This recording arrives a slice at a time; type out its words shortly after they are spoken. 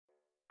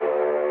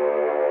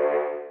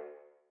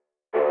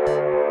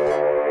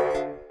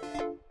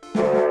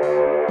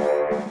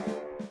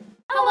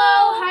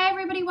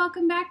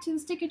welcome back to the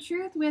Stick of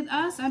Truth with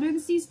us, Under the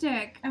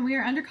C-Stick. And we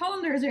are under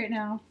colanders right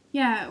now.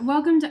 Yeah,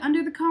 welcome to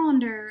Under the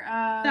Colander.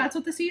 That's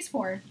what the C's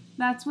for.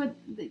 That's what,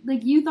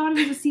 like, you thought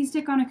it was a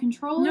C-Stick on a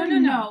controller?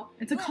 No.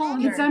 It's a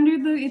colander. It's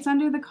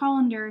under the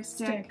colander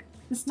stick.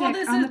 The stick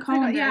well, on the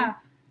colander. Yeah.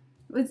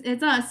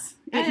 It's us.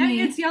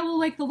 It's yellow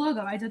like the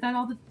logo. I did that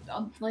all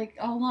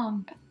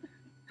along.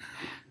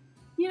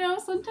 You know,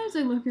 sometimes I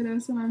look at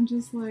us and I'm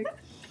just like,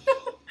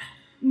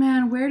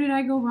 man, where did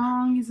I go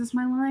wrong? Is this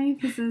my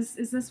life?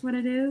 Is this what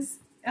it is?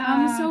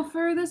 So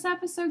for this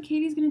episode,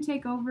 Katie's gonna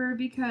take over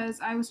because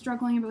I was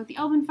struggling a bit with the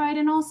ALVIN fight,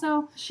 and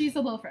also she's a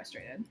little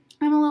frustrated.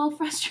 I'm a little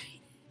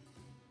frustrated.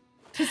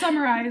 To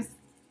summarize,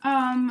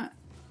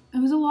 it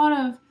was a lot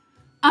of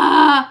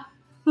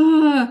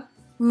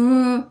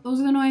those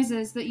are the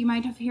noises that you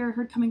might have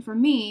heard coming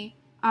from me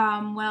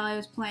while I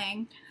was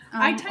playing.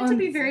 I tend to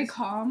be very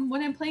calm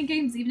when I'm playing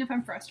games, even if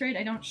I'm frustrated.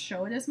 I don't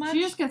show it as much.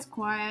 She just gets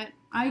quiet.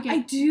 I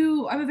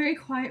do. I'm a very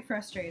quiet,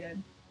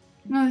 frustrated.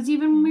 No, it's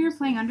even when we were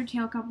playing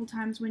Undertale a couple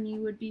times when you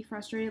would be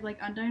frustrated,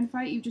 like Undyne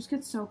fight, you just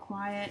get so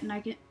quiet, and I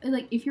get,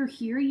 like, if you're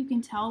here, you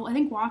can tell. I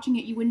think watching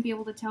it, you wouldn't be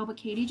able to tell, but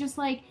Katie just,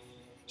 like,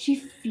 she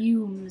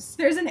fumes.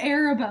 There's an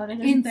air about it,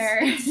 isn't there?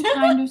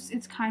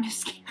 It's kind of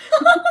scary.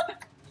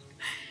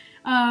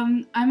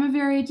 I'm a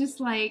very, just,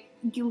 like,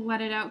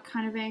 let it out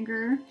kind of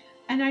anger.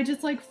 And I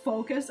just, like,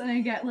 focus, and I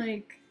get,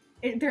 like,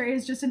 there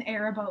is just an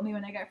air about me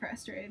when I get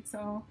frustrated,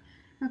 so.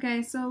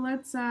 Okay, so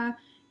let's,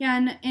 yeah,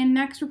 and in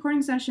next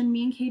recording session,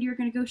 me and Katie are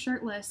going to go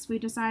shirtless. We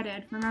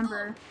decided,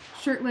 remember,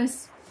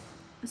 shirtless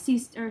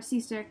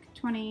C-Stick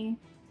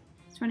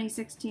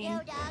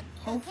 2016.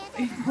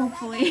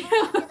 Hopefully.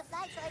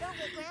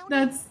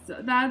 That's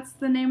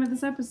the name of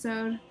this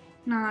episode.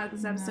 No, not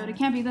this episode. It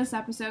can't be this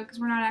episode because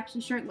we're not actually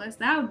shirtless.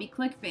 That would be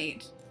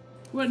clickbait,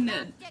 wouldn't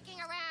it?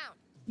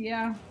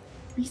 Yeah.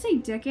 You say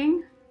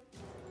dicking?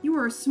 You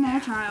were a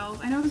small child.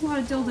 I know there's a lot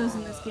of dildos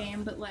in this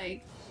game, but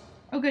like...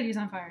 Oh good, he's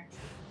on fire.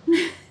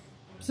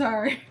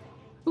 Sorry.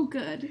 Oh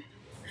good.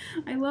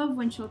 I love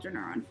when children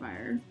are on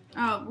fire.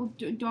 Oh, well,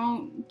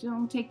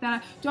 don't take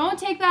that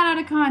out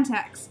of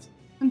context.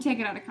 Don't take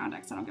it out of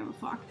context. I don't give a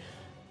fuck.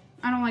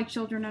 I don't like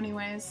children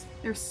anyways.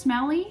 They're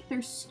smelly,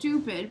 they're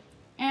stupid,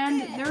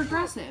 and they're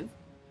aggressive.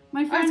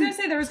 My friend... I was gonna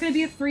say there was gonna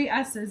be 3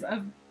 S's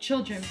of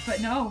children,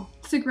 but no.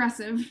 It's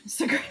aggressive. It's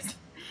aggressive.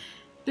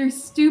 They're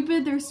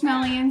stupid, they're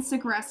smelly, and it's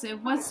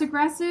aggressive. What's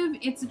aggressive?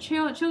 It's a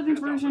children's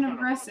version of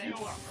aggressive.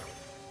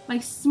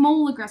 Like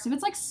small aggressive.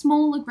 It's like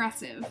small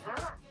aggressive.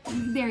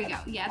 There you go.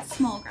 Yeah, it's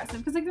small aggressive.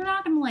 Because like they're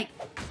not gonna like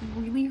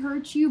really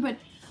hurt you, but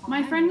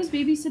my friend was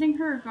babysitting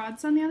her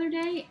godson the other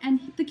day,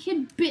 and the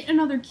kid bit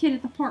another kid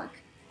at the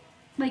park.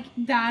 Like,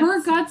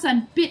 her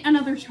godson bit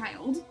another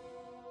child.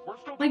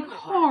 Like,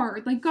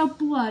 hard. Like, got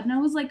blood. And I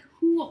was like,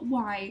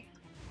 why?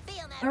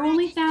 They're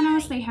only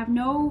Thanos. They have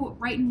no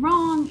right and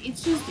wrong.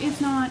 It's just,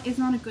 it's not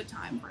a good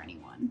time for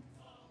anyone.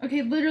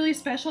 Okay, literally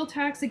special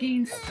attacks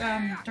against,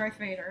 Darth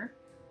Vader.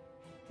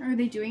 Are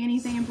they doing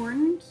anything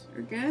important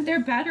or good?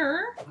 They're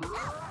better.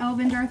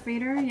 ALVIN Darth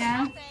Vader,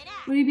 yeah.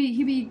 Would he be,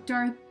 he'd be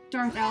Darth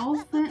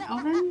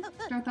ALVIN?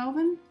 Darth ALVIN?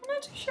 I'm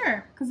not too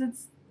sure. Because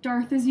it's,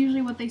 Darth is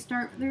usually what they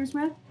start theirs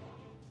with.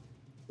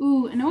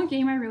 Ooh, you know what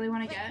game I really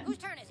want to get?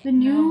 The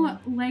new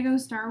Lego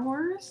Star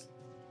Wars.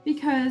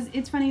 Because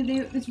it's funny,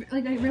 it's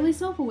like really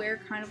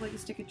self-aware, kind of like a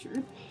Stick of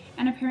Truth.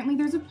 And apparently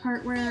there's a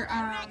part where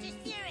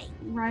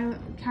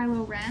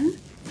Kylo Ren,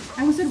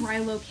 I almost said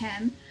Rilo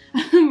Ken,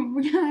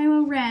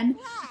 Kylo Ren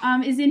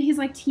is in his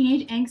like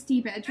teenage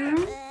angsty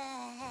bedroom,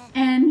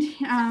 and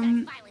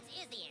aww.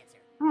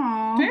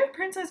 Do I have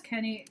Princess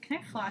Kenny? Can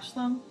I flash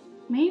them?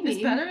 Maybe.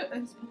 Is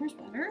Better's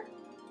better?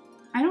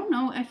 I don't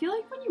know. I feel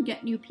like when you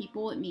get new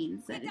people, it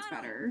means that it's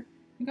better.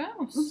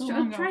 Let's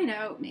try it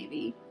out,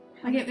 maybe.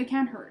 Like it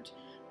can't hurt.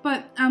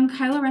 But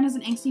Kylo Ren has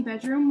an angsty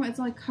bedroom where it's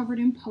like covered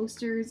in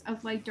posters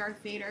of like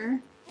Darth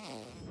Vader.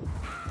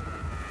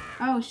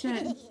 Oh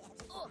shit.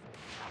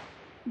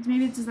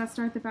 Maybe does that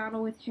start the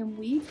battle with him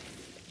weak?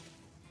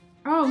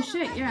 Oh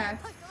shit, yeah.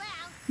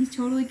 He's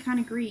totally kind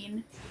of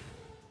green.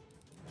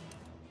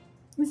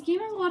 This game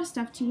has a lot of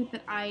stuff to it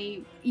that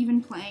I,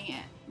 even playing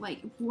it,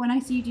 like when I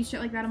see you do shit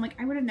like that, I'm like,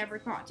 I would have never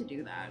thought to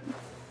do that.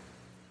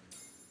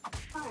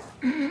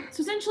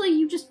 So essentially,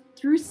 you just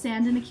threw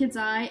sand in a kid's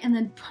eye and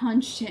then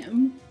punched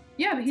him.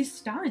 Yeah, but he's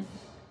stunned.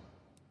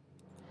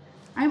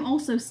 I'm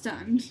also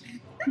stunned.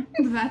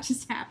 That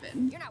just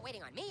happened. You're not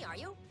waiting on me, are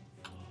you?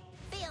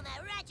 Feel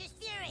that righteous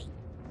fury.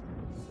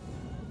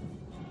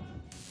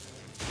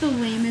 The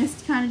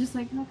lamest, kind of just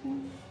like, okay.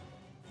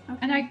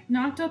 And I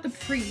knocked out the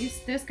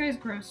priest. This guy's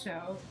grossed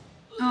out.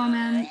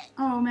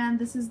 Oh man,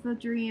 this is the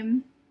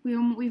dream.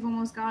 We've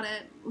almost got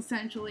it,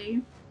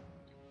 essentially.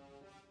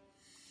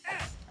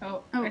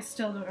 Oh, I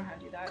still don't know how to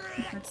do that.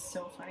 That's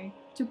so funny.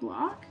 To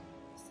block?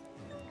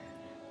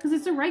 Because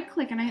it's a right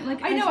click, and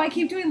I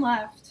keep doing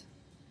left.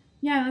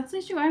 Yeah, that's the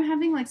issue I'm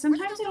having. Like,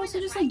 sometimes it also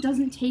just, like,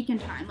 doesn't take in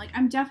time. Like,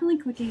 I'm definitely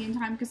clicking in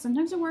time, because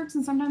sometimes it works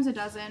and sometimes it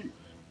doesn't.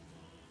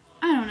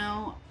 I don't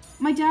know.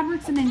 My dad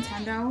works at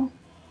Nintendo,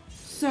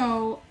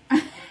 so...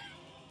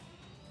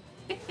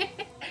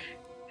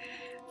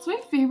 That's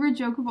favorite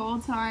joke of all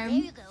There time.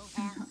 you go.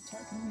 I'm not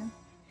talking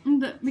to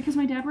you. Because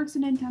my dad works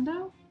at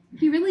Nintendo?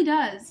 He really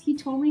does. He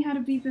told me how to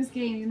beat this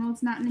game, even though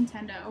it's not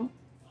Nintendo.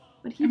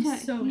 But he, I'm he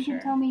so can sure.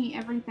 tell me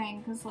everything,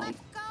 because, like, Let's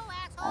go,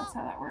 asshole. that's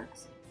how that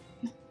works.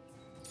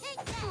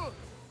 Take that.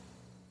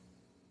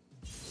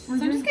 So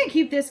I'm just gonna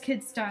keep this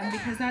kid stunned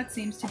because that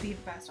seems to be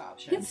the best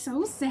option. It's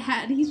so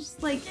sad. He's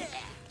just, like,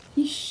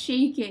 he's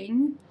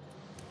shaking.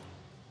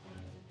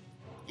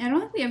 I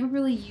don't think we ever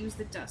really used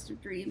the Dust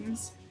of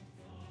Dreams.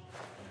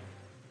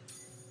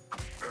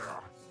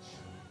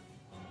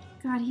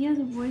 God, he has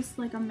a voice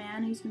like a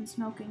man who's been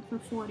smoking for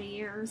 40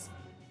 years.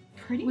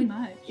 Pretty Would-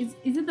 much. Is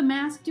it the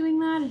mask doing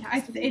that? It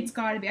has to be. It's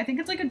gotta be. I think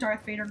it's like a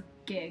Darth Vader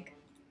gig.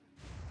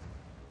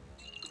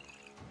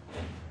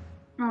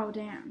 Oh,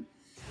 damn.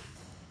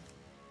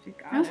 You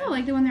got I also it.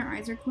 like that when their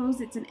eyes are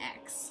closed, it's an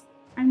X.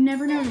 I've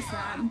never noticed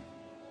that.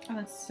 Oh,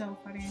 that's so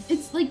funny.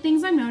 It's like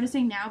things I'm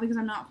noticing now because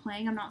I'm not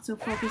playing. I'm not so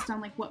focused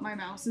on like what my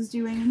mouse is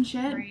doing and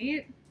shit.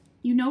 Right?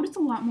 You notice a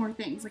lot more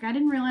things. Like I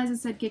didn't realize it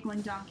said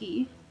giggling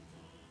donkey.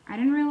 I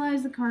didn't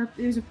realize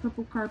there's a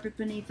purple carpet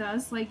beneath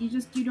us. Like you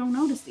don't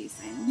notice these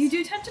things. You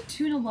do tend to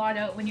tune a lot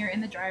out when you're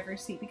in the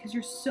driver's seat because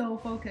you're so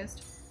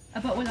focused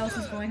about what else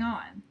is going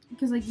on.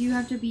 Because like you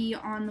have to be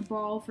on the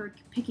ball for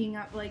picking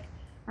up like,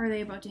 are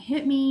they about to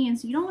hit me? And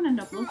so you don't want to end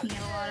up looking at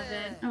a lot of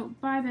it. Oh,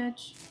 bye,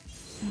 bitch.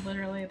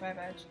 Literally, bye,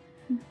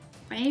 bitch.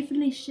 Bye,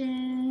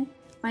 Felicia.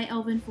 Bye,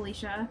 Elvin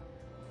Felicia.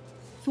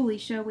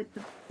 Felicia with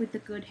the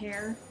good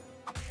hair.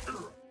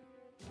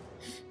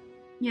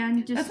 Yeah, and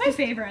you just. That's my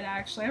favorite,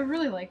 actually. I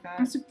really like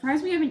I'm that.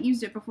 surprised we haven't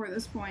used it before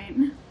this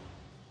point.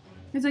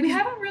 It's like We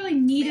haven't really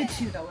needed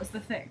to, though, is the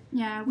thing.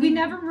 Yeah, We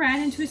never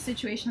ran into a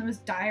situation that was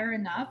dire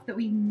enough that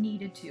we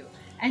needed to.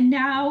 And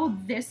now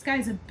this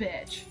guy's a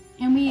bitch.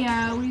 And we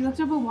looked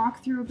up a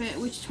walkthrough a bit,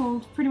 which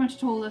pretty much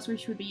told us we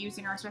should be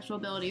using our special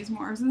abilities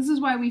more. So this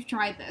is why we've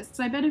tried this.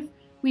 So I bet if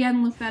we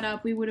hadn't looked that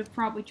up, we would have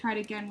probably tried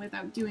again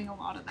without doing a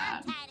lot of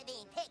that. I'm tired of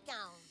being picked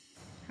on.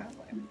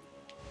 Probably.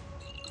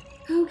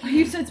 Okay.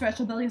 You said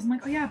special abilities. I'm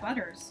like, oh yeah,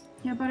 Butters.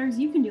 Yeah, Butters,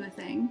 you can do a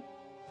thing.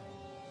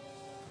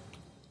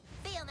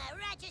 Feel my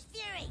righteous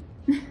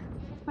fury.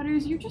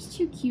 Butters, you're just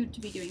too cute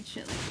to be doing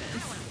shit like I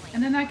this. wanna play.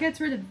 And then that gets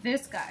rid of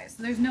this guy,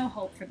 so there's no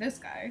hope for this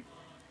guy.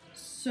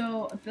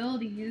 So,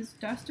 abilities,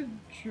 Dust of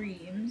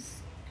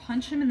Dreams,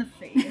 punch him in the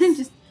face.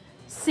 Just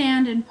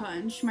sand and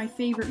punch, my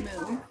favorite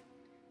move.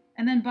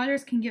 And then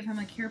Butters can give him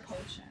a cure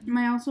potion.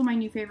 My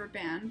new favorite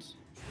band,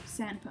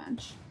 Sand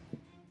Punch.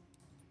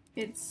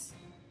 It's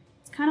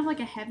kind of like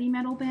a heavy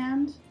metal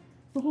band.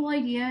 The whole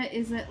idea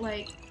is that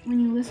like when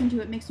you listen to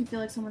it, it makes you feel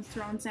like someone's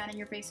throwing sand in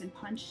your face and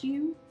punched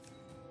you,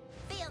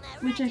 Feel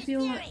my which I righteous feel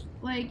fury.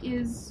 like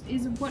is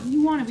what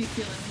you want to be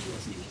feeling when you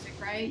listen to music,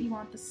 right? You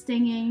want the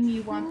stinging,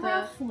 you want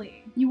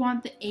Roughly.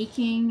 the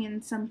aching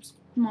in some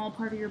small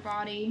part of your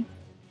body.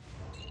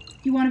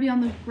 You want to be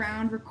on the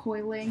ground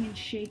recoiling and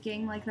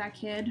shaking like that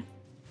kid.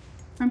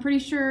 I'm pretty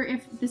sure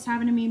if this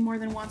happened to me more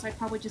than once, I'd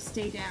probably just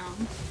stay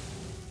down.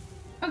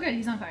 Oh good,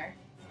 he's on fire.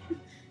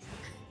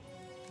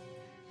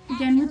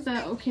 Again with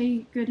the, okay,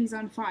 good, he's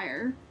on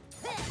fire.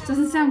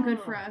 Doesn't sound good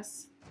for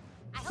us.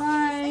 I hope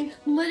Bye. you're safe.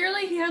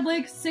 Literally, he had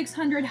like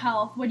 600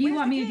 health. What do you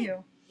want me to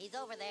do? He's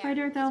over there. Bye,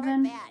 Darth He's hurt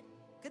Elvin. bad.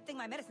 Good thing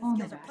my medicine Oh,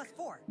 my skills are back.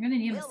 +4. I'm gonna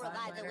need a We'll massage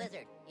revive the later.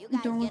 wizard. You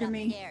guys Don't get look at up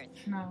me. the stairs.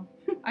 No.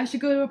 I should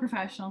go to a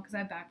professional because I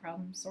have back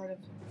problems, sort of.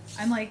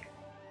 I'm like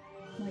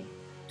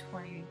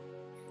 20.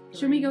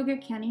 Should we go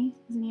get Kenny?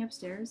 Isn't he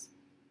upstairs?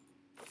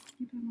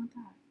 You don't want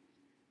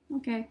that.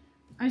 Okay.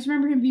 I just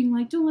remember him being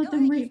like, don't let Go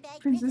them ahead, rape douchebag.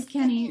 Princess Princess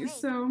Kenny, Kenny, right.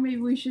 so maybe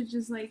we should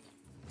just like...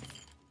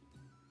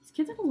 These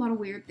kids have a lot of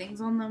weird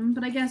things on them,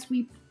 but I guess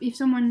if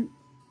someone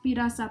beat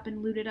us up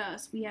and looted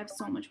us, we have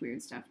so much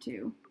weird stuff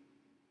too.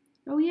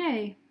 Oh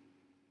yay.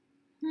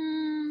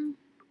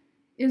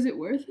 Is it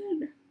worth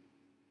it?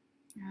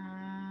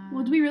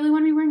 Well, do we really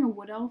want to be wearing a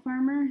wood elf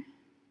armor?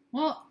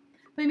 Well,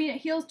 but I mean,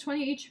 it heals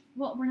 20 HP.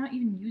 Well, we're not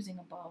even using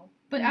a bow,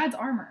 but Yeah. adds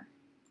armor.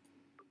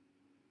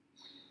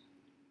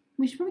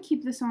 We should probably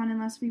keep this on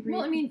unless we really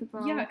Well, I mean, the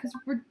bow. yeah, because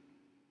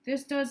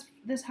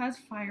this has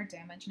fire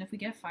damage, and if we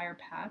get fire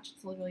patch,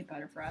 it's literally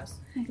better for us.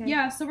 Okay.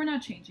 Yeah, so we're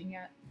not changing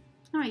yet.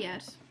 Not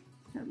yet,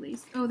 at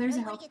least. Oh, there's a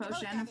Everybody health get the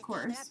potion, most out of this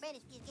course. game. Our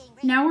apprentice is getting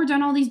ready. Now we're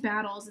done all these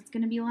battles. It's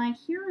gonna be like,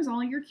 here's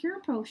all your cure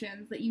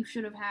potions that you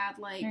should have had,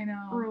 like, I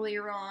know.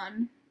 earlier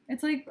on.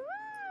 It's like,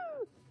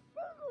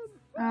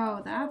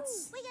 Oh,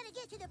 that's... We gotta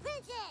get to the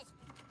princess.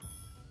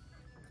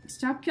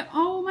 Stop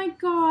oh my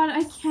god,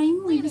 I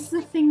can't believe this is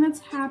a thing that's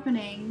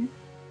happening.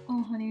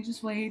 oh, honey,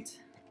 just wait.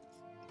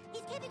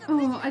 He's keeping a Oh,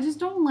 prisoner. I just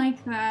don't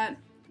like that.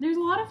 There's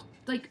a lot of,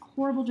 like,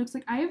 horrible jokes.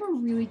 Like, I have a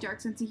really dark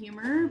sense of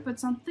humor, but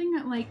something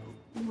that, like,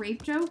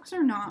 rape jokes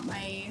are not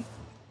my...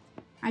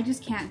 I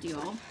just can't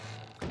deal.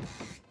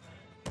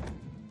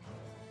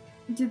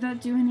 Did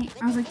that do any...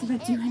 I was like, did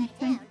that do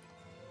anything?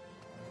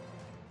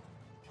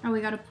 Oh, we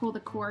gotta pull the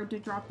cord to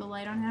drop the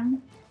light on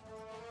him.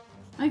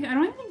 Like, I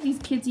don't even think these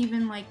kids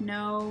even, like,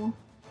 know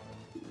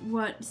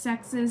what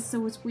sex is,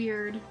 so it's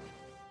weird.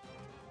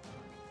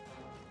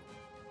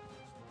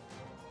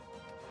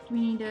 Do we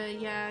need to,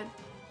 yeah,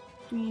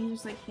 Do we need to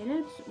just like hit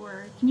it,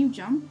 or can you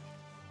jump?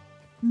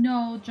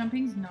 No,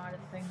 jumping's not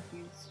a thing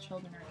these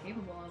children are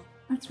capable of.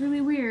 That's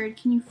really weird.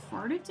 Can you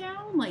fart it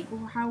down? Like,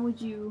 or how would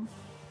you?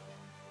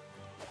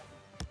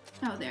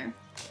 Oh, there.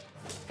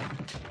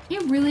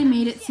 It really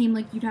made it seem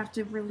like you'd have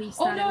to release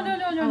that.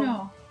 Oh,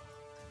 no.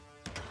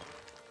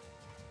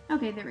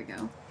 Okay, there we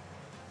go.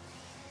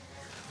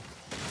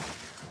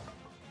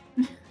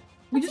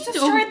 We just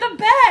destroyed the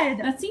bed!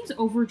 That seems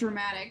over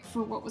dramatic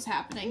for what was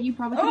happening. You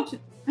probably could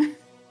have.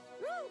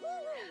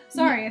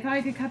 Sorry, I thought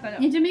I could cut that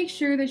out. You had to make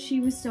sure that she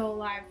was still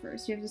alive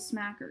first. You have to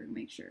smack her to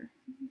make sure.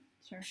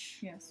 Sure,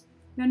 yes.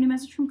 We got a new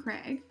message from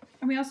Craig.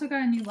 And we also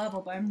got a new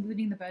level, but I'm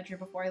looting the bedroom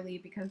before I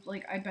leave because,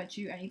 like, I bet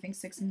you anything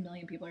 6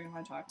 million people are gonna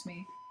want to talk to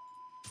me.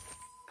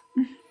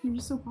 You're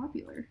just so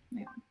popular.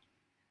 Yeah.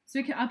 So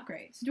we can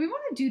upgrade. So do we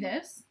want to do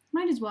this?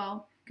 Might as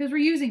well. Because we're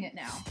using it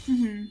now.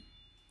 Mm-hmm.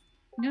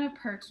 We don't have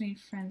perks, we need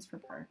friends for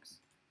perks.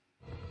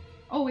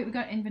 Oh wait, we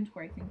got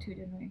inventory thing too,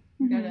 didn't we?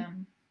 We got, what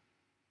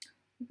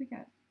did we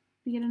get?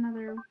 We get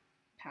another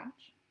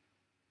Patch?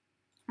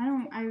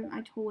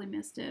 I totally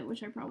missed it,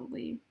 which I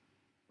probably...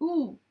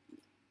 Ooh!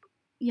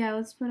 Yeah,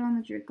 let's put on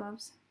the Druid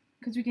gloves.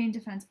 Because we gain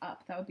defense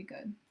up, that would be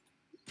good.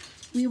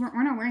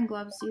 We're not wearing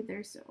gloves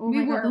either, so... Oh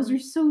We my god, those are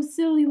so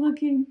silly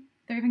looking.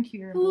 They're even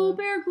cuter. The little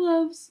bear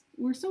gloves.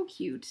 We're so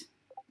cute.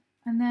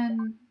 And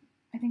then,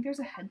 I think there's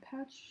a head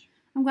patch.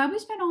 I'm glad we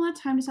spent all that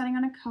time deciding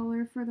on a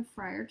color for the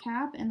friar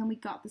cap, and then we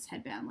got this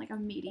headband, like,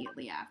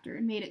 immediately after,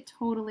 and made it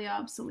totally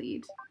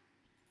obsolete.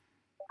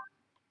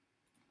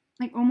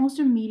 Like, almost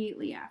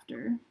immediately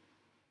after.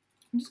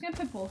 I'm just gonna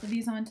put both of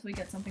these on until we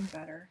get something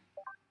better.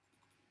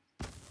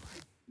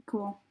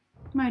 Cool.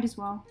 Might as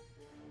well.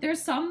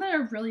 There's some that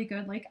are really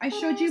good, like, I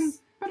showed you...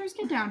 Butters,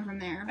 get down from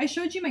there. I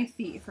showed you my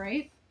thief,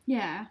 right?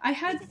 Yeah. I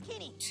had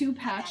 2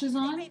 patches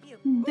on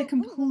that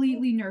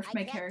completely nerfed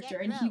my character,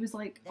 and he was,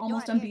 like,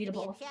 almost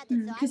unbeatable.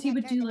 Because he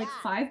would do, like,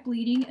 5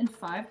 bleeding and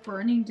 5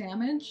 burning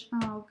damage.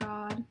 Oh,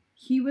 God.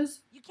 He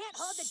was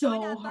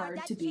so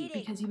hard to beat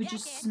because he would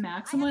just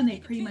smack someone and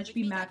they'd pretty much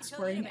be max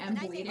burning and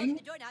bleeding.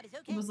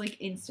 It was, like,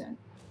 instant.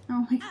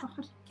 Oh, my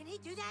God. Can he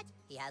do that?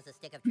 He has a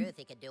stick of truth.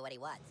 He can do what he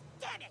wants.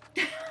 Damn it!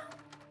 There's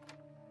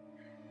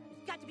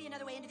got to be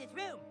another way into this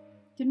room.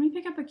 Didn't we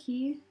pick up a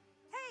key?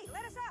 Hey,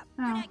 let us up.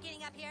 Oh. You're not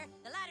getting up here.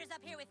 The ladder's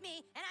up here with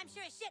me, and I'm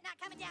sure as shit not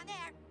coming down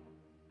there.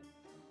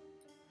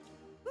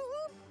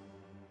 Woo-hoo.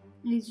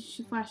 You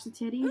should flash the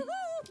titty.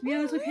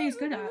 Yeah, that's what Kay's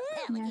good at.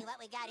 Look Yeah. at what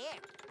we got here.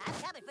 I'm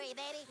coming for you,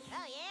 baby.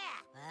 Oh,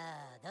 yeah.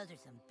 Those are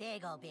some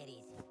big old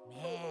biddies.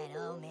 Man,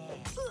 oh,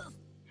 man.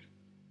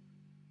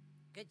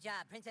 Good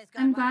job, Princess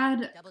Godwire. I'm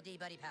glad- Double D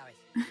buddy powers.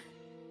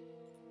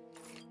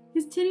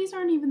 His titties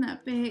aren't even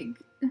that big.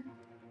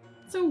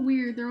 So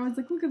weird. They're always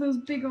like, look at those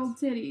big old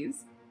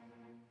titties.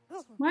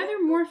 Why are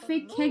there more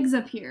fake kegs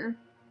up here?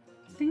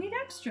 They need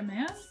extra,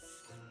 man.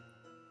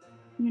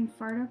 You can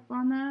fart up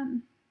on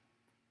that?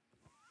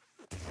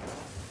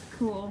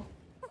 Cool.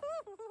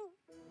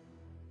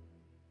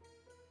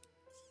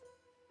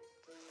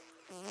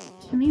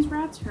 Can these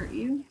rats hurt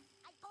you?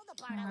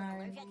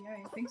 Yeah,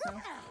 I think so.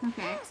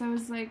 Okay, because I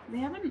was like, they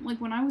haven't, like,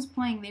 when I was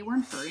playing, they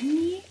weren't hurting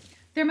me.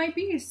 There might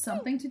be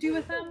something to do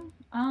with them.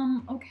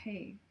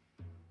 Okay.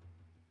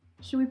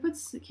 Should we put,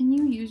 can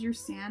you use your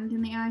sand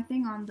in the eye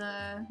thing on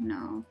the,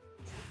 no.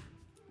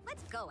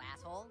 Let's go,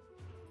 asshole.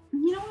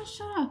 You know what,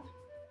 shut up.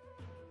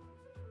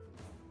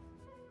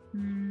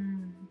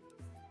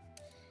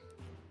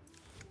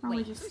 Probably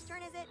Wait, just, whose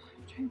turn is it?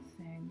 I'm trying to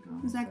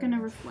think. is that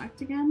gonna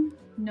reflect again?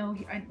 No,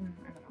 I don't know.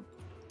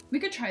 We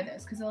could try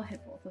this, because it'll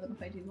hit both of them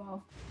if I do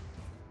well.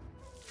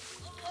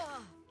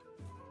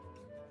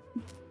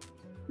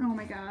 Oh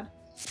my god.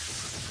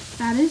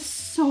 That is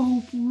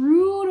so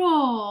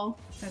brutal.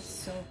 That's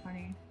so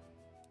funny.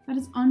 That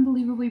is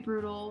unbelievably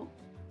brutal.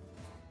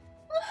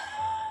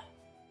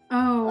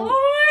 Oh.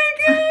 Oh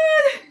my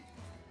god!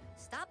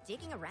 Stop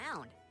digging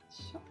around.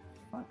 Shut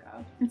the fuck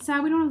up. It's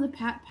sad we don't have the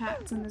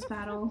pats in this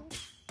battle.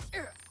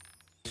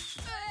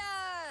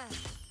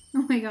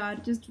 Oh my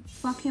god, just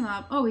fuck him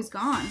up. Oh, he's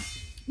gone.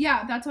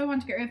 Yeah, that's why I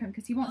want to get rid of him,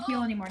 because he won't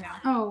heal anymore now.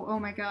 Oh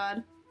my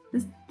god.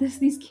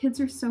 These kids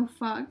are so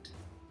fucked.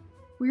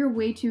 We are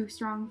way too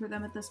strong for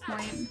them at this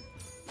point.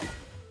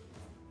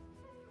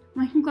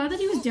 Like, I'm glad that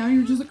he was down. He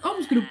was just like, I'm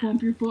just gonna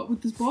bump your butt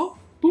with this ball.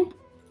 Boop.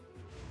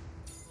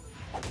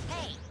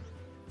 Hey,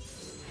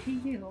 Hey,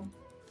 you.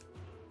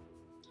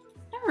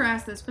 Never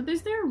asked this, but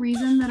is there a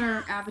reason that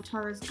our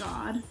avatar is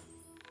God?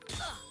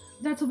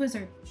 That's a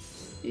wizard.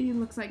 He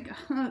looks like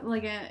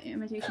like an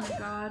imitation of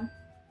God.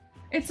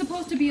 It's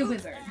supposed to be a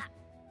wizard.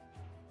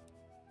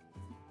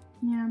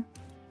 Yeah.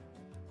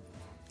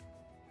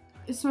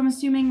 So I'm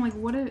assuming, like,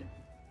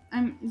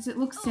 does it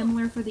look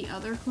similar for the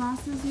other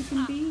classes you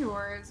can be,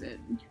 or is it?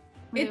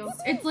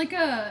 It's like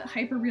a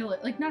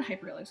like not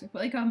hyper realistic,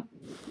 but like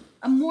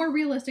a more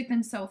realistic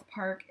than South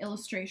Park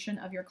illustration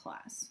of your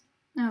class.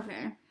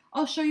 Okay.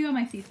 I'll show you on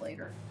my thief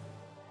later.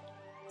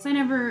 So I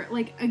never,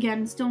 like,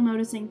 again, still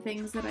noticing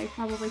things that I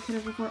probably could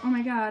have before. Oh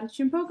my god, it's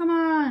Shin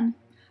Pokemon!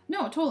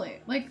 No,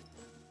 totally. Like,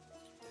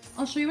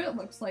 I'll show you what it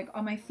looks like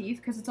on my thief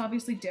because it's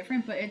obviously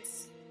different, but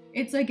it's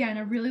again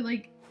a really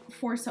like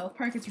for South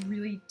Park. It's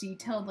really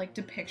detailed like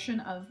depiction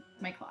of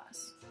my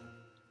class.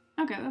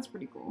 Okay, that's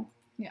pretty cool.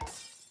 Yeah.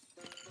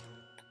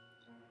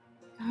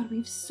 God, we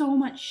have so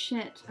much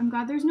shit. I'm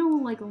glad there's no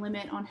like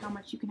limit on how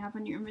much you can have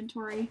on your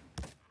inventory.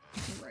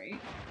 Right.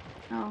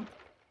 Oh,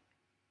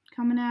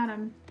 coming at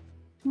him.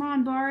 Come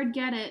on, Bard,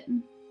 get it.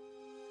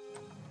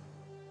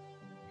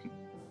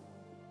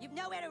 You've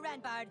nowhere to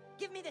run, Bard.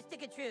 Give me the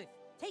stick of truth.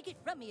 Take it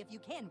from me if you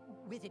can,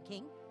 Wizard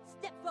King.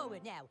 Step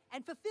forward now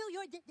and fulfill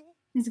your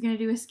Is it gonna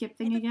do a skip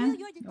thing again?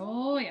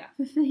 Oh yeah.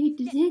 Step forward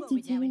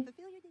now and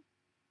fulfill your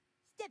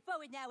Step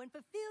forward now and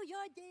fulfill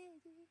your Do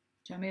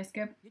you want me to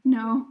skip?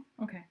 No,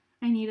 Okay.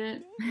 I need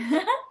it.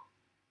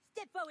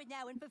 Step forward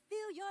now and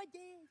fulfill your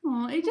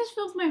Oh, it just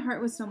fills my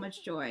heart with so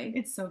much joy.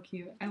 It's so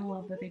cute. I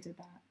love that they did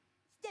that.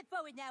 Step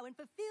forward now and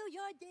fulfill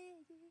your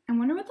I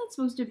wonder what that's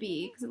supposed to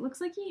be, because it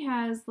looks like he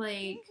has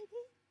like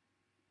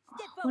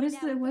what is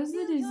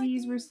the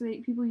disease where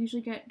people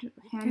usually get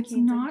hand It's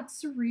not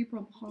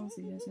cerebral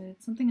palsy, is it?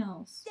 It's something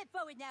else. Step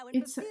forward now and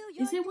It's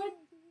is it what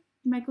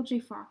Michael J.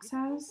 Fox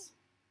has?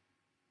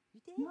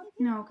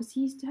 No, because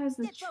he has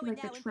the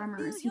like the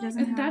tremors. He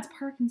doesn't have. That's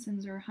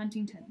Parkinson's or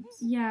Huntington's.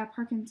 Yeah,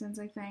 Parkinson's,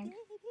 I think.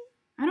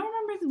 I don't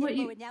remember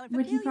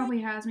what he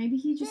probably has. Maybe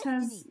he just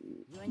has.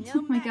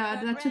 Oh my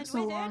god, that took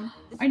so long.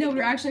 I know, we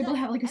were actually able to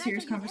have like a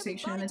serious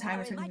conversation in the time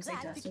it took him to say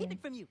Destiny.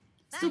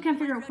 Still can't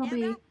figure out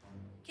probably.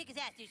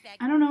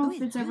 I don't know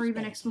if it's ever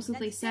even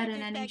explicitly said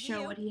in any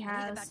show what he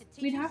has.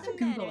 We'd have to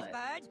Google it.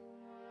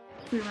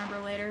 If we remember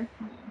later.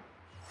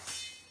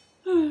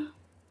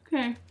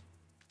 Okay.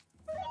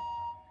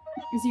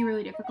 Is he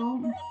really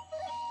difficult?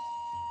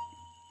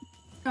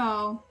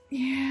 Oh.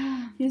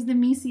 Yeah. He has the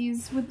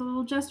Mises with the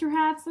little jester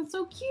hats. That's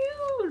so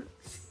cute!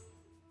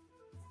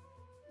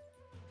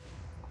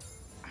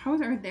 How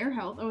are their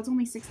health? Oh, it's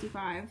only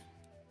 65.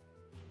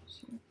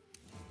 Shit.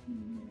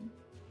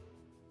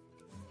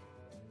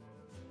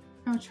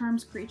 Oh,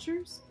 charms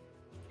creatures?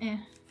 Eh.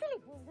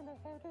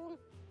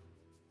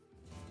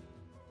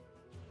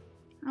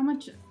 How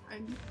much?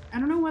 I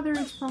don't know whether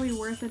it's probably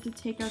worth it to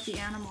take out the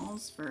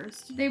animals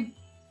first.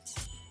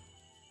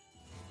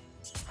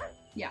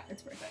 Yeah,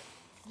 it's worth it.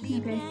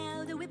 Okay.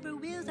 Now the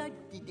whippoorwills are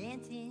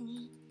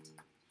dancing.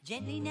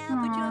 Gently now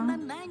put your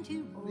mind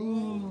to rest.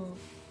 Ooh.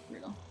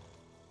 Real.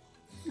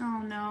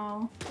 Oh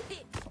no.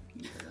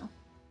 Fucking real.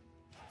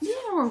 Did you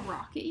throw a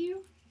rock at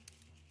you?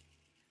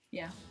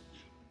 Yeah.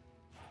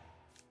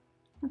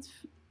 That's.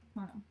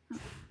 Oh no.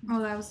 Oh,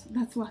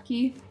 that's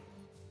lucky.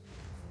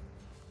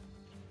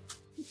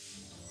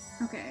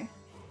 Okay.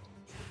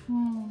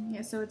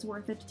 Yeah, so it's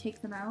worth it to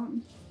take them out.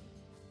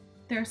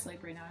 They're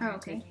asleep right now. Oh,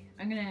 okay.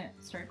 I'm gonna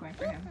start going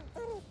for him.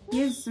 He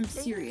has some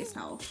serious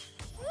health.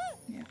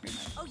 Yeah, pretty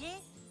much. Oh yeah?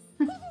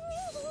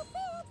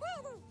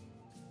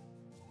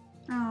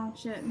 Oh,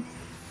 shit.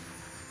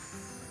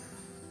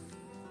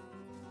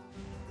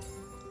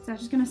 Is that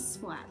just gonna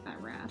splat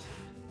that rat?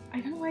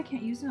 I don't know why I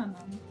can't use it on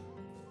them.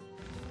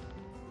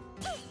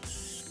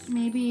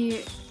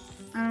 Maybe,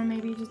 I don't know,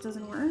 maybe it just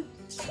doesn't work?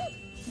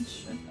 It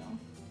should though.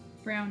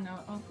 Brown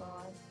note, oh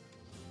god.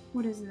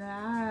 What is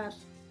that?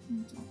 I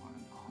don't want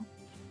to know.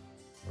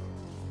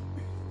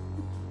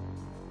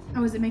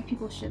 Oh, does it make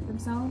people shit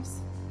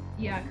themselves?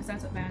 Yeah, because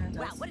that's what mana does.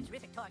 Wow, what a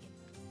terrific target.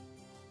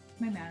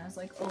 My mana's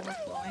like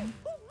overflowing.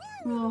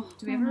 Well,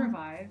 Do we have a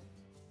revive?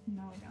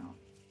 No, we don't.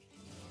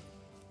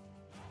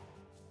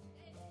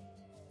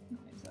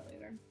 I'll use that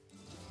later.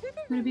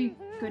 Would it be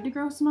good to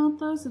grow some out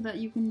though, so that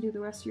you can do the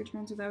rest of your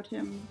turns without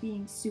him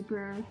being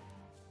super...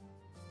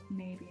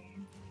 Maybe.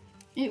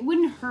 It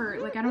wouldn't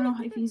hurt. Like, I don't know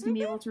if he's gonna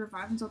be able to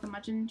revive himself that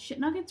much, and shit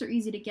nuggets are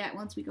easy to get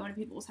once we go into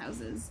people's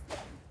houses.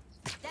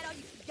 That all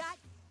you got?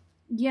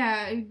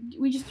 Yeah,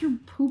 we just threw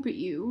poop at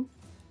you.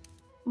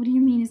 What do you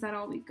mean, is that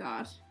all we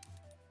got?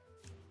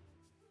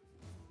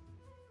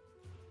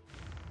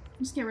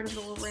 Just get rid of the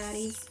little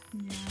ratties.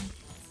 Yeah.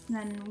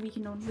 And then we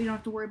don't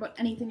have to worry about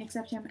anything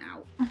except him.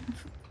 Ow.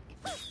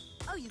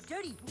 Oh, you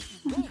dirty.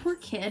 Poor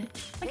kid.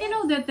 Like, I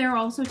know that they're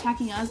also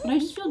attacking us, but I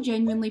just feel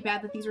genuinely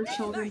bad that these are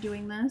children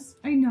doing this.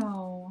 I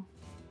know.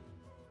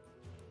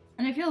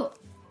 And I feel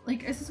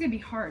like this is gonna be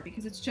hard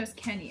because it's just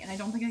Kenny, and I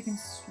don't think I can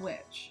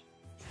switch.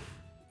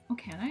 Oh,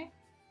 can I?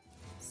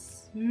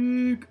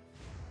 Sick.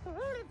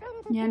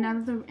 Yeah, now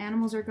that the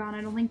animals are gone,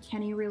 I don't think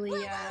Kenny really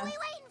What are we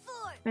waiting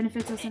for?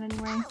 benefits us in any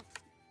way.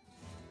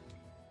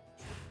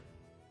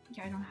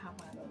 Yeah, I don't have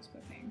one of those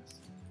good things.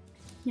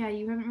 Yeah,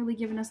 you haven't really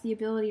given us the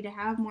ability to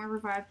have more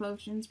revive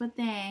potions, but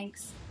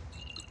thanks.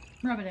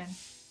 Rub it in.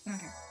 I don't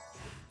care.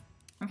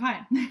 I'm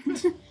fine.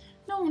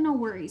 No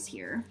worries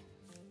here.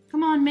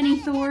 Come on, Mini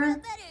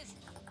Thor.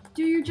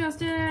 Do your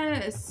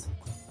justice.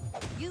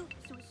 You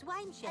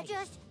swine shit.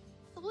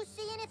 We're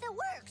seeing if it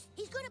works.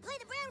 He's gonna play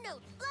the brown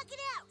note. Block it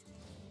out.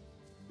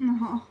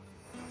 Oh.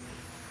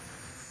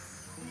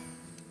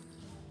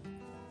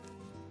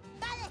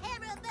 By the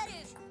hammer of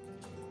butters.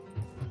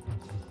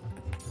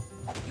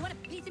 You want a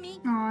piece of me?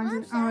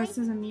 Oh, this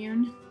is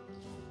immune.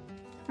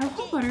 I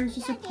hope Butters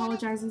just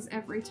apologizes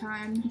every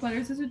time.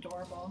 Butters is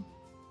adorable.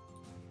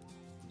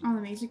 Oh,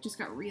 the music just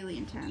got really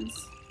intense.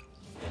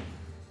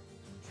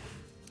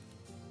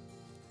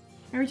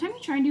 Every time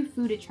you try and do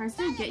food, it tries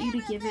to get you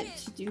to give it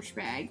to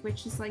douchebag,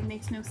 which just like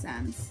makes no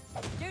sense.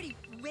 Dirty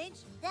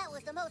wench. That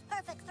was the most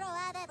perfect throw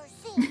I've ever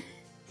seen.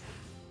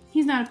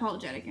 He's not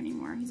apologetic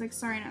anymore. He's like,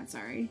 sorry, not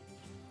sorry.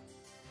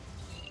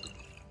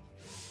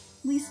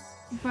 At least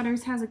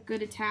Butters has a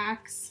good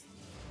attacks.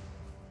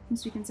 At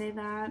least we can say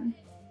that.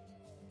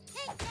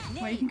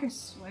 Why do you think I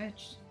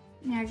switched?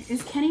 Yeah,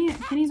 is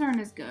Kenny's aren't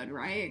as good,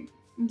 right?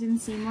 It didn't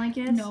seem like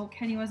it. No,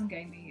 Kenny wasn't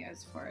getting me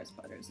as far as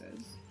Butters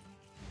is.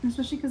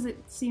 Especially because it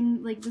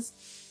seemed like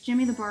this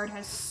Jimmy the Bard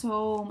has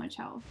so much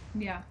health.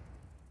 Yeah.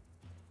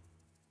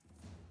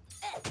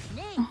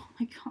 Oh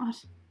my god.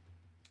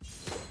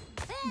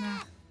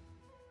 Nah.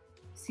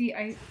 See,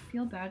 I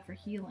feel bad for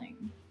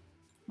healing.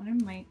 What I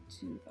might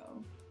do,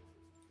 though.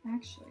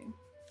 Actually.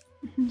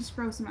 Just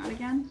froze him out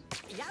again.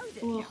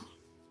 Yowza. Ugh.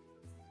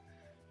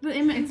 The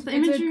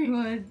imagery. A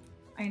good.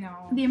 I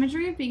know. The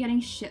imagery of getting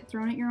shit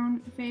thrown at your own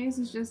face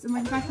is just, and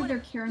like the fact that they're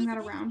carrying that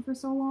around for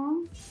so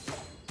long.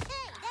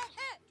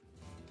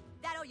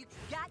 That all you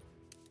got?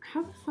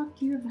 How the fuck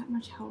do you have that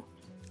much health?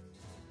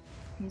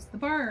 He's the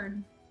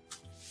bard.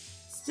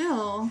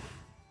 Still.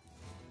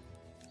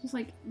 Just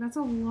like, that's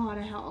a lot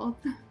of health.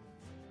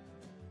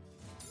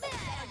 That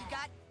all you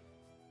got?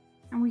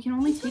 And we can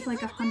only take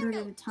like 100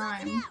 at a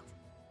time.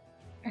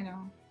 I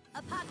know.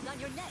 A pox on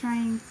your neck. Try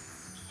and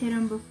hit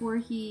him before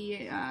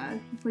he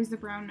plays the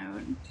brown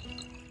note.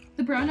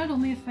 The brown note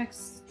only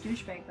affects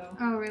douchebag though.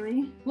 Oh,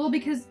 really? Well,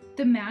 because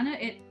the mana,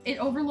 it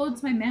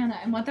overloads my mana,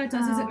 and what that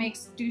does is Oh. it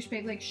makes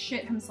douchebag like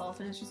shit himself,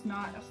 and it's just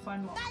not a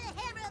fun moment.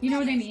 You know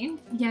what I mean?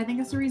 Yeah, I think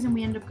that's the reason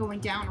we ended up going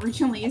down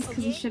originally, is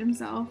because he shit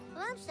himself.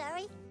 Oh, I'm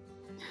sorry.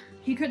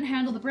 He couldn't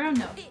handle the brown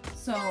note,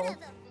 Son so of a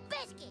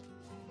biscuit.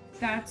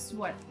 that's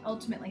what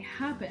ultimately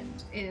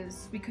happened,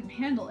 is we couldn't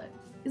handle it.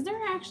 Is there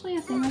actually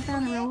a thing like that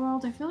in the real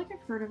world? I feel like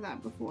I've heard of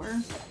that before.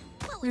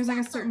 There's like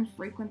a certain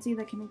frequency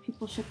that can make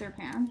people shit their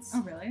pants.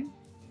 Oh, really?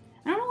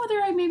 I don't know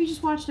whether I maybe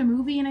just watched a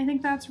movie and I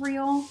think that's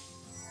real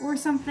or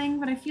something,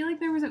 but I feel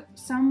like there was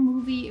some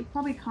movie,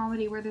 probably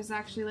comedy, where there's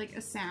actually like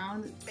a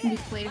sound that can be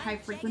played at high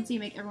frequency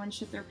and make everyone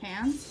shit their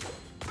pants.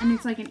 And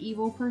it's like an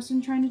evil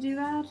person trying to do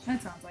that.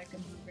 That sounds like a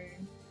movie.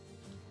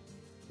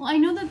 Well, I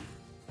know that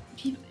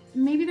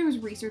maybe there was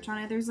research on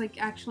it. There's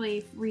like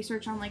actually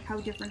research on like how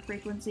different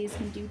frequencies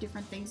can do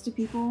different things to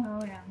people.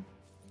 Oh, yeah.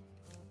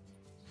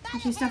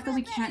 Actually stuff that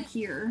we can't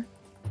hear,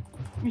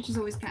 which is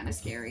always kind of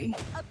scary.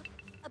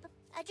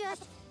 I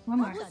just One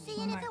more. was seeing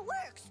One if more. it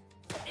works.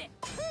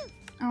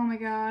 Oh my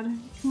god.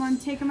 Come on,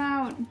 take him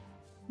out.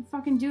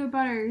 Fucking do it,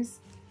 Butters.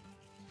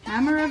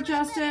 Hammer of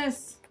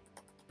Justice!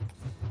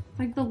 It's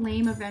like the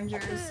lame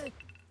Avengers.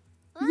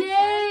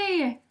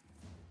 Yay!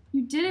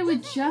 You did it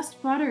with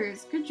just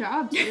Butters. Good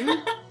job, dude.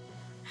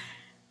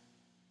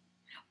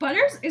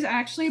 Butters is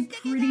actually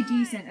pretty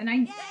decent, and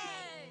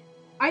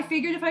I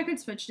figured if I could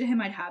switch to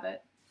him, I'd have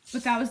it.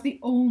 But that was the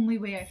only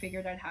way I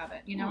figured I'd have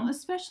it, you know? Well,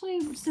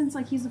 especially since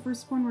like he's the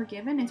first one we're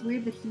given. It's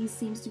weird that he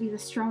seems to be the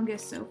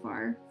strongest so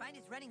far. Find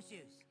his running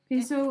shoes.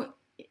 Okay, so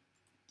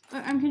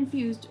I'm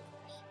confused.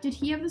 Did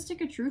he have the Stick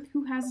of Truth?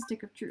 Who has the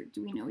Stick of Truth?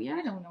 Do we know I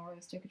yet? don't know where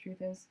the Stick of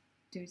Truth is.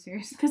 Dude,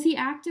 seriously. Because he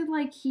acted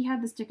like he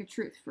had the Stick of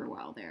Truth for a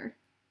while there.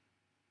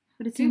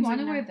 But it Do you seems want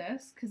like to wear no.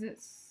 this? Because it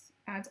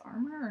adds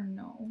armor, or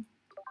no?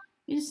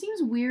 It just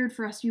seems weird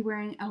for us to be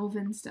wearing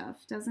ALVIN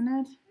stuff, doesn't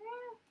it?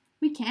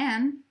 We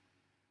can.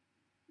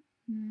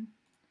 Hmm.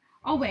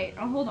 Oh, wait.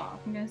 I'll hold off.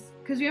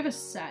 Because we have a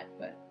set,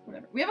 but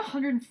whatever. We have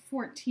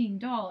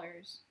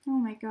 $114. Oh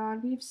my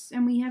god,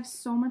 we have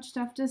so much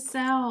stuff to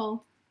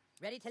sell.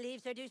 Ready to leave,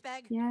 Sir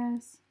Douchebag?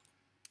 Yes.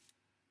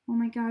 Oh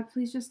my god,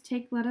 please just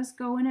let us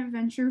go and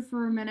adventure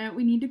for a minute.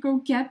 We need to go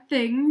get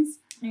things.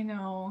 I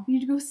know. We need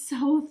to go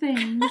sell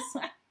things.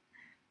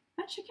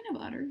 That chicken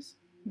have udders.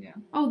 Yeah.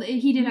 Oh,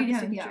 he did have the Yeah,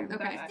 Stick of yeah, Truth. we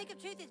got Okay. that. Stick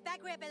of truth is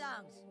back where it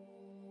belongs.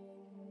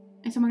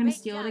 Is someone gonna Great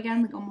steal it job, again?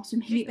 man. Like almost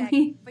Douchebag,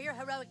 immediately? for your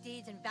heroic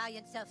deeds and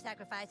valiant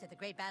self-sacrifice at the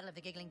Great Battle of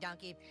the Giggling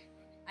Donkey,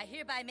 I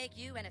hereby make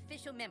you an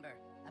official member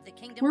of the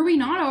Kingdom. Were we of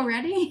not the-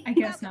 already? I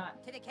guess Welcome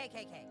not. to the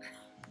KKK.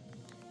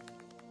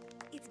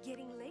 It's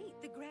getting late.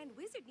 The Grand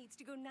Wizard needs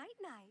to go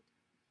night-night.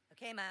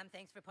 Okay, Mom,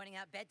 thanks for pointing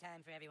out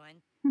bedtime for everyone.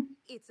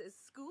 It's a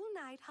school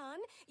night, hon.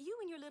 You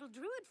and your little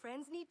druid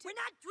friends need to... We're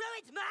not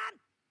druids, Mom!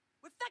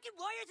 We're fucking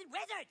warriors and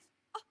wizards!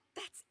 Oh,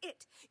 that's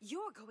it.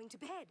 You're going to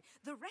bed.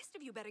 The rest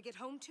of you better get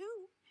home,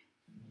 too.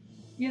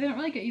 Yeah, they don't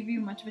really give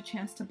you much of a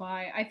chance to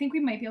buy. I think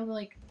we might be able to,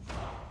 like...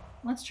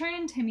 Let's try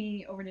and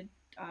Timmy over to,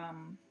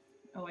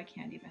 Oh, I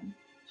can't even.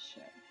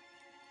 Shit.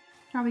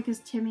 Probably because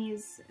Timmy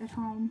is at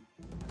home.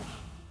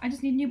 I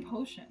just need new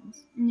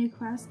potions. New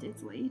quest,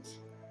 it's late.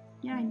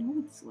 Yeah, I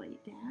know it's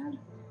late, Dad.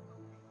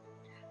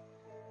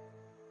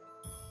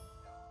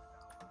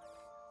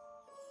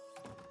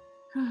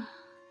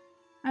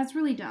 That's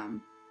really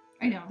dumb.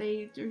 I know.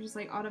 They're just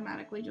like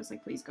automatically just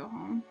like, please go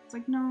home. It's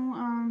like,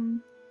 no,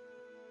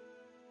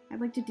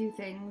 I'd like to do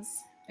things.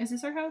 Is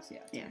this our house? Yeah.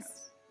 It's our Yes.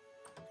 house.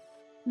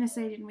 gonna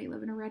say, didn't we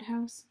live in a red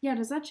house? Yeah,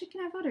 does that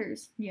chicken have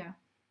udders? Yeah.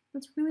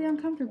 That's really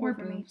uncomfortable Or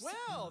for me. boobs.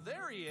 Well,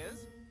 there he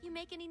is. You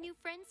make any new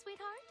friends,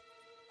 sweetheart?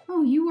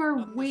 Oh, you are,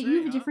 Nothing to wait, say, you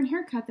have a huh? different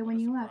haircut than What when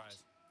a you surprise. left.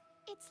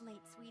 It's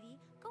late, sweetie.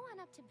 Go on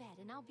up to bed,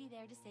 and I'll be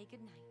there to say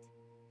goodnight.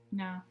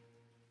 No.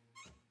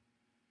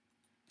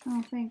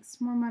 Oh,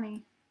 thanks. More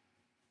money.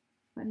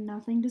 But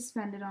nothing to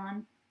spend it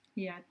on.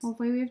 Yeah.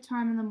 Hopefully we have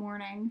time in the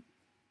morning.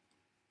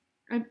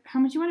 How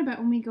much you want to bet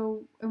when we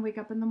go and wake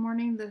up in the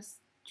morning, this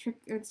trick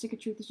or stick of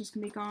truth is just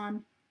gonna be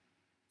gone?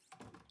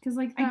 Because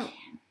like I that,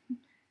 can't.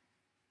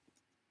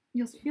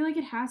 you'll feel like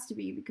it has to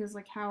be because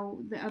like how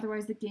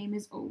otherwise the game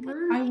is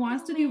over. I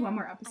want to do one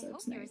more I episode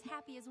hope you're tonight. as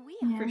happy as we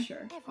Yeah. are. For sure.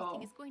 Everything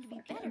Oh, is going to be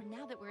fuck better yeah.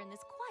 now that we're in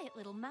this quiet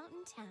little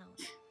mountain town.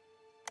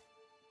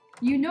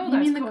 You know You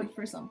that's mean the- code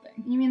for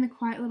something. You mean the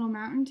quiet little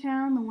mountain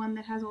town, the one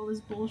that has all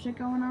this bullshit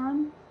going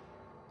on?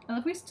 I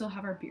love we still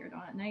have our beard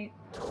on at night.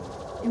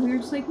 And we were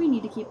just like, we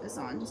need to keep this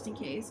on just in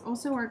case.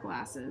 Also, our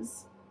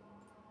glasses.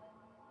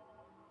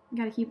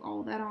 Gotta keep all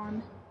of that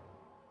on.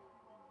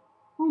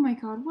 Oh my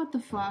god, what the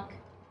fuck?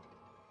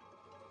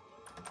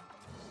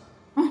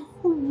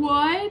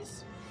 What?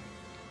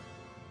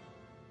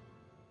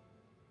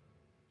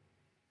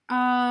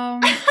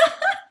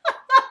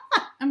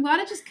 I'm glad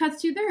it just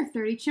cuts to their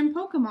 30 chim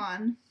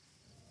Pokemon.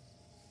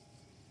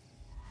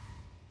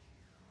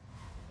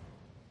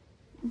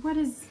 What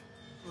is...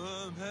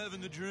 I'm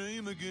having the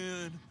dream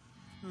again.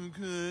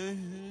 Okay.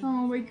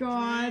 Oh my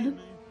god.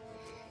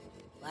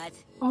 What?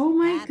 Oh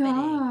my Happening?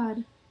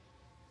 god.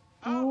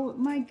 Oh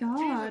my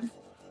god.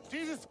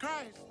 Jesus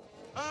Christ!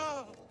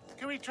 Oh,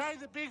 can we try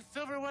the big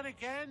silver one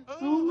again?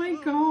 Oh my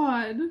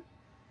god.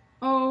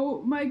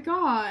 Oh my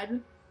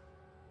god.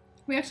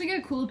 We actually get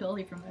a cool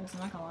ability from this, I'm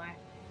not gonna lie.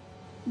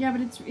 Yeah,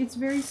 but it's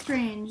very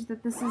strange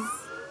that this is...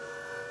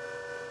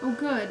 Oh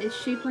good, it's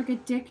shaped like a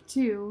dick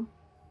too.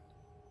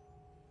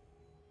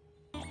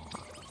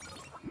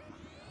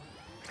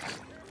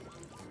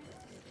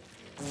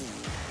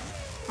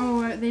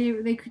 Oh,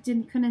 they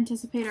couldn't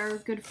anticipate our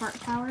good fart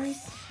powers.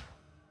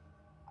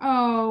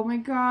 Oh my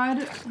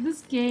god,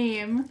 this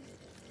game.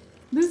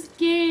 This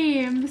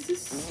game. This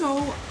is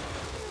so...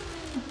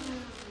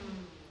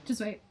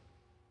 Just wait.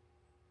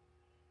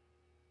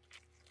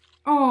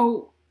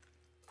 Oh.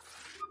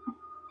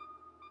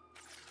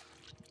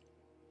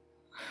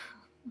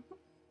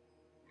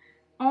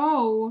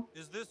 Oh.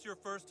 Is this your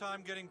first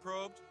time getting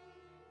probed?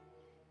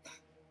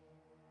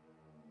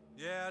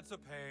 Yeah, it's a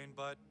pain,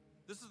 but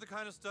this is the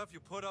kind of stuff you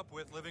put up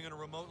with living in a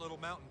remote little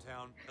mountain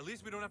town. At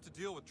least we don't have to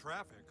deal with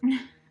traffic.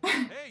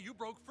 Hey, you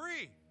broke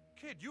free!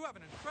 Kid, you have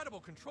an incredible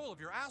control of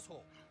your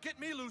asshole. Get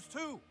me loose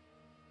too!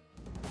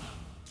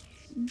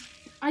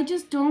 I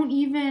just don't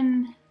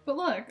even... But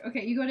look,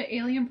 okay, you go to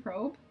Alien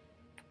Probe.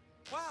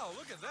 Wow,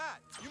 look at that!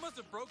 You must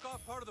have broke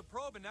off part of the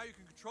probe and now you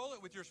can control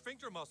it with your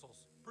sphincter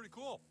muscles. Pretty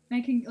cool.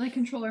 I can, like,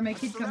 control her, my It's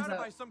kid comes surrounded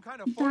by out. some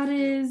kind of force That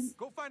field. is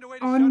Go find a way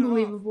to shut it off.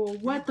 unbelievable.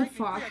 When What you the break me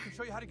free, fuck? I can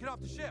show you how to get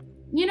off the ship.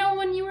 You know,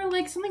 when you were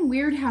like, something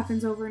weird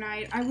happens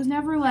overnight, I was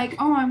never like,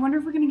 oh, I wonder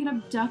if we're gonna get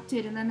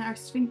abducted and then our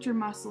sphincter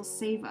muscles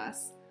save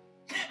us.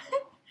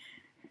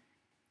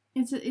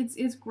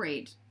 It's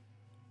great.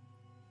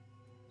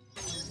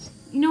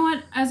 You know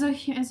what? As a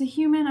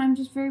human, I'm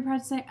just very proud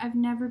to say I've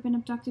never been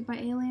abducted by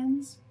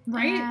aliens.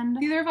 Right? And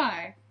Neither have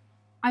I.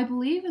 I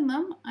believe in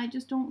them. I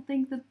just don't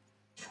think that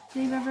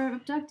they've ever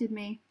abducted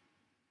me.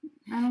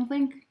 I don't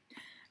think...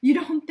 You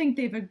don't think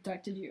they've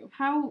abducted you.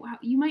 How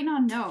you might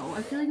not know.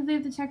 I feel like if they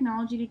have the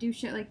technology to do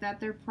shit like that,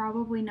 they're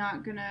probably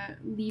not gonna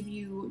leave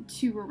you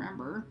to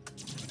remember.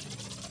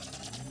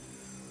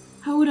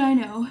 How would I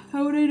know?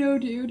 How would I know,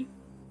 dude?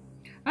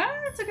 I don't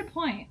know, that's a good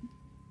point.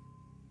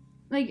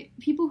 Like,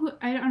 people who,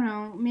 I don't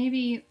know,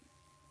 maybe,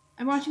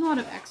 I'm watching a lot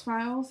of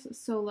X-Files,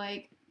 so,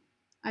 like,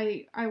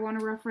 I want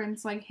to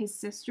reference, like, his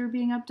sister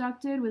being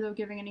abducted without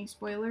giving any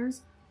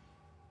spoilers.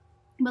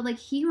 But, like,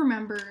 he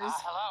remembers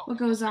what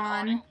goes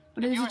on,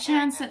 but there's a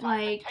chance that,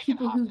 like,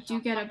 people who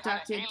do get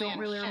abducted don't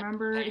really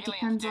remember. It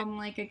depends on,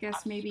 like, I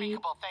guess maybe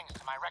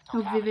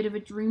how vivid of a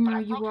dreamer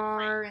you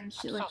are and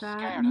shit like that.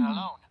 I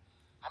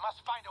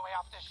must find a way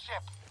off this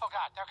ship. Oh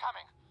god, they're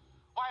coming.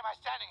 Why am I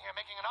standing here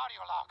making an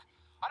audio log?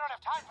 I don't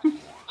have time for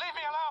this. Leave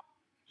me alone.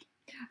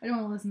 I don't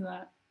want to listen to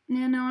that.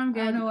 Yeah, no, I'm I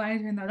good. don't know why I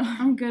turned that on.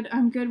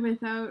 I'm good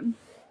without.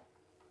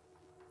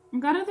 I'm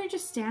glad that they're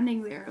just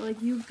standing there.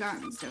 Like, you have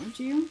guns, don't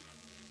you?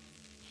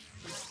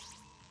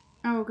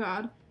 Oh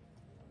god.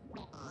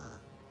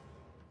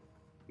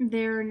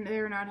 They're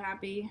not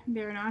happy.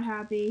 They're not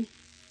happy.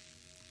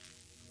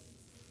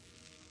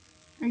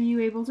 Are you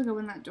able to go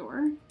in that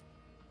door?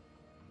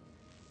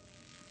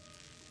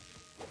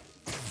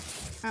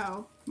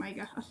 Oh my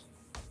god.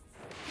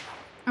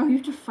 Oh, you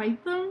have to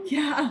fight them?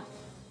 Yeah.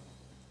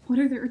 What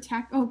are their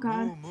attack? Oh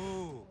god. Moo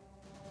moo.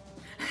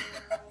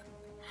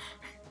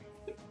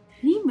 Did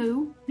he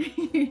moo?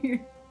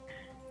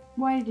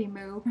 Why did he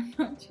moo? I'm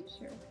not too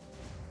sure.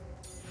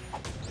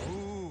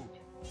 Ooh.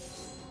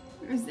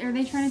 Are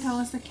they trying to tell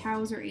us that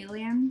cows are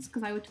aliens?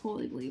 Because I would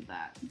totally believe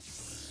that.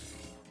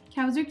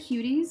 Cows are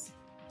cuties,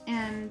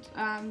 and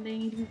they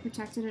need to be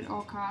protected at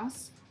all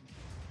costs.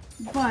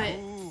 But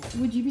Ooh.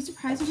 would you be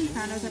surprised if you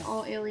found out that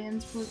all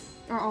aliens were,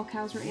 or all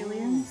cows were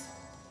aliens?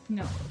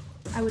 No.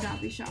 I would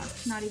not be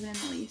shocked, not even in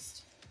the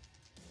least.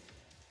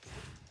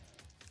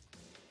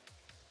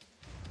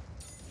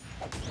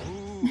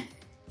 Ooh.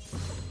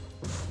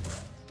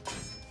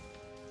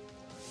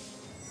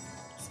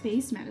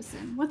 Space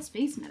medicine. What's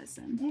space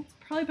medicine? It's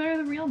probably better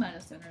than real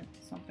medicine or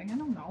something. I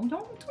don't know.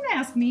 Don't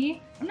ask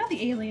me. I'm not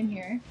the alien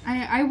here.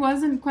 I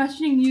wasn't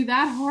questioning you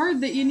that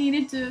hard that you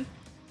needed to.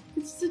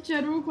 It's just a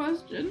general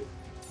question.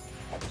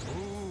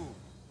 Ooh.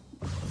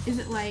 Is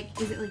it like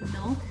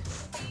milk?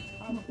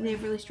 Probably. They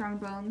have really strong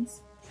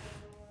bones.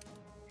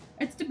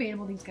 It's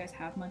debatable these guys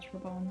have much for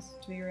bones,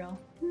 to be real.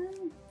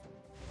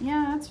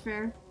 Yeah, that's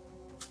fair.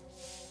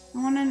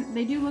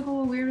 They do look a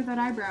little weird without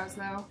eyebrows,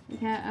 though.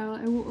 I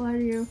won't lie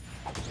to you.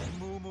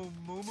 Moo, moo,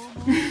 moo,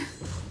 moo, moo.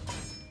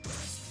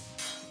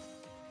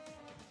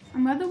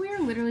 I'm glad that we are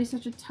literally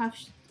such a tough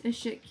as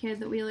shit kid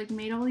that we like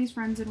made all these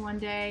friends in one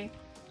day,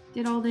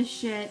 did all this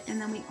shit, and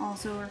then we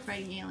also are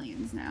fighting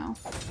aliens now.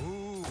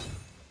 Ooh.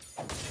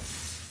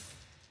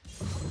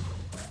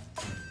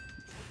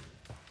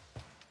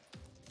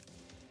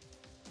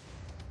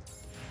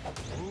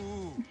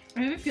 Ooh. I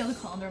don't even feel the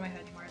colander on my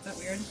head anymore. Is that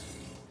weird?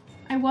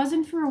 I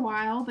wasn't for a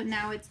while, but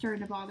now it's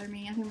starting to bother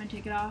me. I think I'm gonna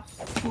take it off.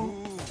 Cool.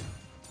 Ooh.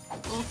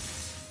 Oh.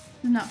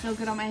 Does not feel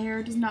good on my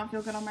hair. Does not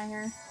feel good on my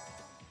hair.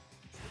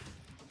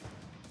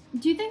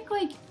 Do you think,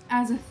 like,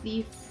 as a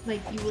thief, like,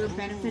 you were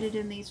benefited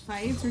in these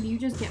fights, or do you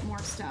just get more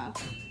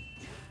stuff?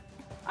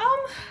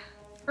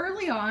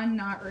 Early on,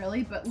 not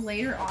really, but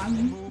later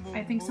on,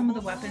 I think some of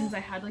the weapons I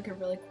had, like, a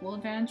really cool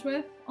advantage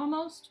with,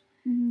 almost.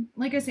 Mm-hmm.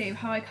 Like I say,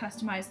 how I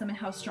customized them and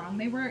how strong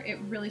they were, it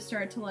really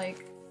started to,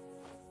 like,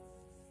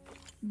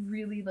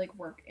 really, like,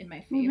 work in my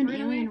favor. We have an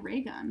in a way. alien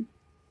ray gun.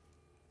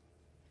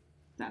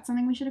 Is that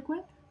something we should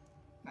equip?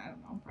 I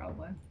don't know,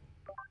 probably.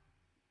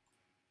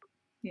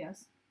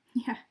 Yes.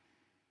 Yeah.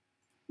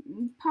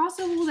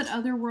 Possible that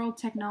otherworld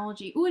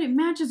technology. Ooh, and it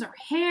matches our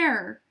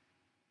hair!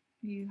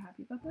 Are you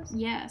happy about this?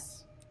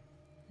 Yes.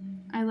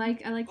 I like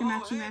the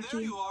matchy Hey, there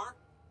matchy. you are.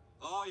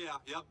 Oh yeah,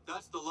 yep,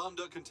 that's the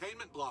Lambda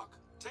containment block.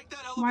 Take that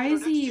elevator Why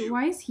is next to he you.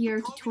 why is he our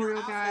The probe in your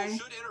tutorial guy? asshole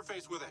should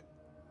interface with it.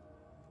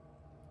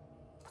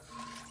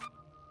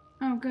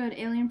 Oh good,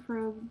 alien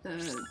probe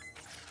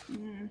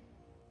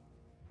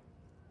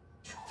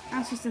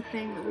That's just a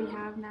thing that we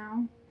have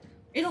now.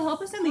 It'll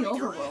help us in the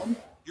overworld.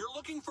 You're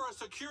looking for a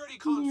security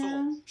console.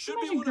 Yeah. Should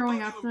Imagine be one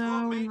growing above up you in probe though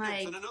and maintenance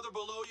like and another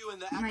below you in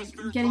the like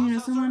atmospheric getting to know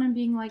processor. someone and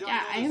being like, Don't yeah,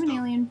 know I this have an stuff.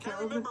 alien Can't probe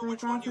that remember broke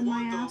which one off you in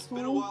my want, though. It's been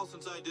a asshole. while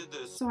since I did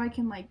this. So I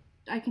can like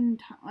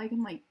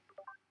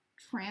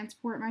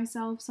transport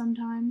myself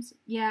sometimes.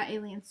 Yeah,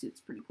 alien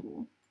suit's pretty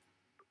cool.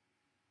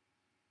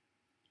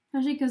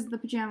 Especially because the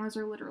pajamas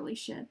are literally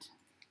shit.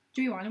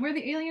 Do you want to wear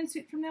the alien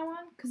suit from now on?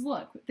 Because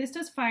look, this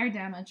does fire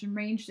damage and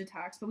ranged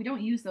attacks, but we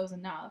don't use those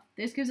enough.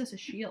 This gives us a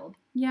shield.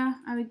 Yeah,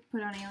 I would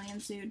put on alien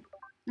suit.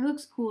 It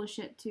looks cool as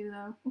shit too,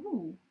 though.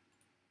 Ooh.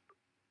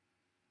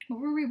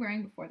 What were we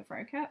wearing before the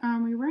fire cap?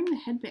 We were wearing the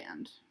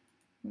headband.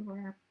 We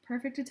were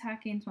perfect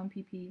attack gains 1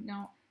 PP.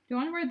 Now, do you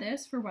want to wear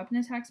this for weapon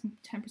attacks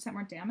 10%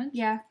 more damage?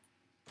 Yeah.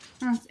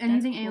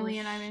 Anything cool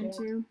alien I'm shit.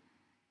 into.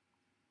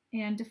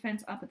 And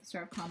defense up at the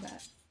start of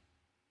combat.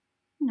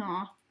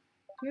 Nah. Do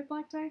we have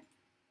black die?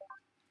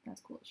 That's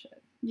cool as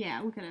shit.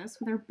 Yeah, look at us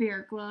with our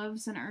bear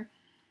gloves and our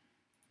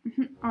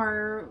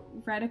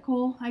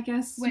reticle, I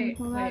guess. you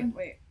call that.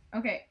 Wait.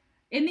 Okay.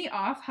 In the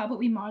off, how about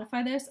we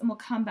modify this and we'll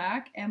come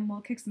back and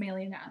we'll kick some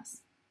alien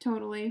ass.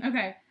 Totally.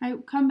 Okay. I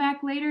come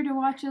back later to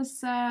watch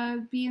us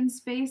be in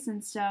space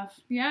and stuff.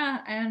 Yeah,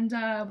 and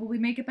will we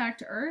make it back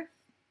to Earth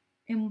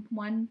in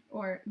one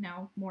or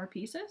now more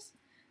pieces?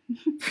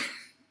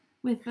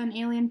 With an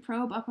alien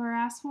probe up our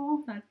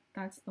asshole.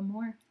 That's the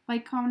more.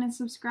 Like, comment, and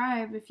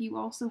subscribe if you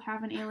also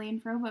have an alien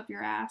probe up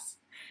your ass.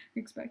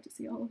 Expect to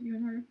see all of you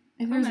in her.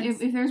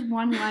 If there's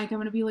one like, I'm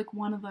gonna be like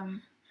one of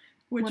them.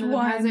 Which One of them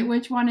has it.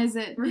 Which one is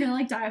it? We're gonna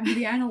like dive into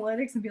the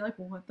analytics and be like,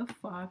 well, what the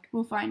fuck?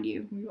 We'll find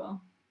you. We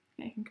will.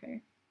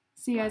 Okay.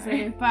 See you guys Bye.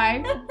 later.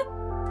 Bye.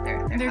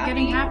 They're happy.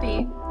 getting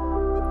happy.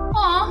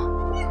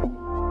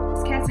 Aw.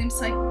 This cat seems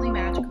slightly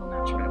magical.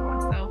 Not sure what it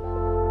wants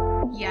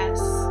though. Yes.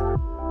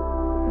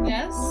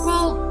 Yes.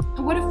 Well,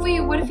 what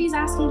if he's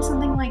asking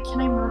something like,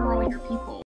 can I murder all your people?